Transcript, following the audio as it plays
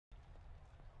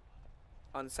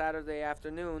On Saturday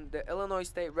afternoon, the Illinois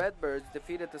State Redbirds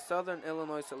defeated the Southern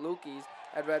Illinois Salukis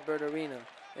at Rebird Arena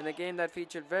in a game that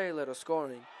featured very little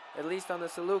scoring, at least on the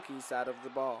Salukis side of the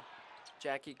ball.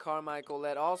 Jackie Carmichael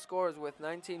led all scorers with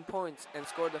 19 points and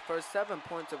scored the first 7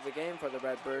 points of the game for the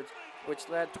Redbirds, which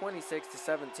led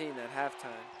 26-17 at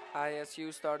halftime.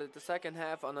 ISU started the second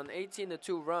half on an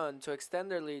 18-2 run to extend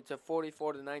their lead to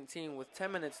 44-19 with 10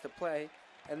 minutes to play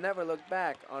and never looked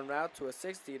back en route to a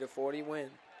 60-40 win.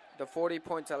 The 40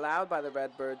 points allowed by the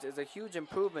Redbirds is a huge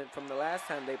improvement from the last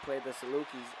time they played the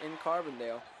Salukis in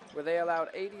Carbondale, where they allowed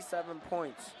 87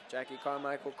 points. Jackie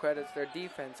Carmichael credits their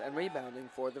defense and rebounding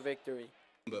for the victory.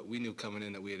 But we knew coming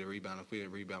in that we had a rebound. If we had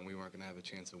a rebound, we weren't going to have a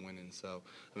chance of winning. So,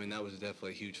 that was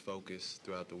definitely a huge focus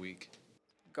throughout the week.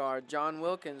 Guard John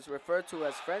Wilkins, referred to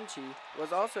as Frenchie,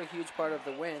 was also a huge part of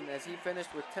the win as he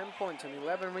finished with 10 points and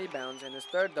 11 rebounds in his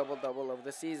third double-double of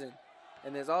the season,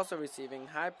 and is also receiving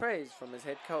high praise from his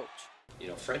head coach.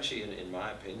 Frenchie, in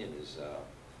my opinion, is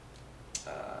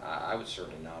I would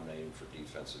certainly nominate him for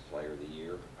Defensive Player of the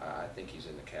Year. I think he's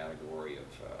in the category of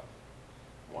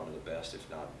one of the best, if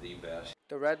not the best.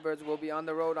 The Redbirds will be on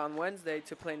the road on Wednesday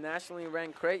to play nationally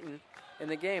ranked Creighton in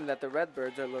a game that the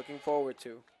Redbirds are looking forward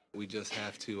to. We just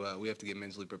have to get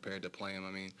mentally prepared to play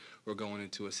them. We're going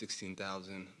into a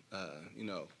 16,000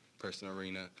 person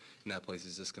arena, and that place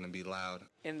is just going to be loud.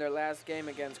 In their last game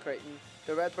against Creighton,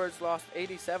 the Redbirds lost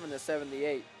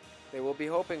 87-78. They will be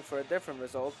hoping for a different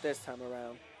result this time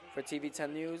around. For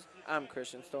TV10 News, I'm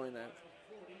Christian Stoynev.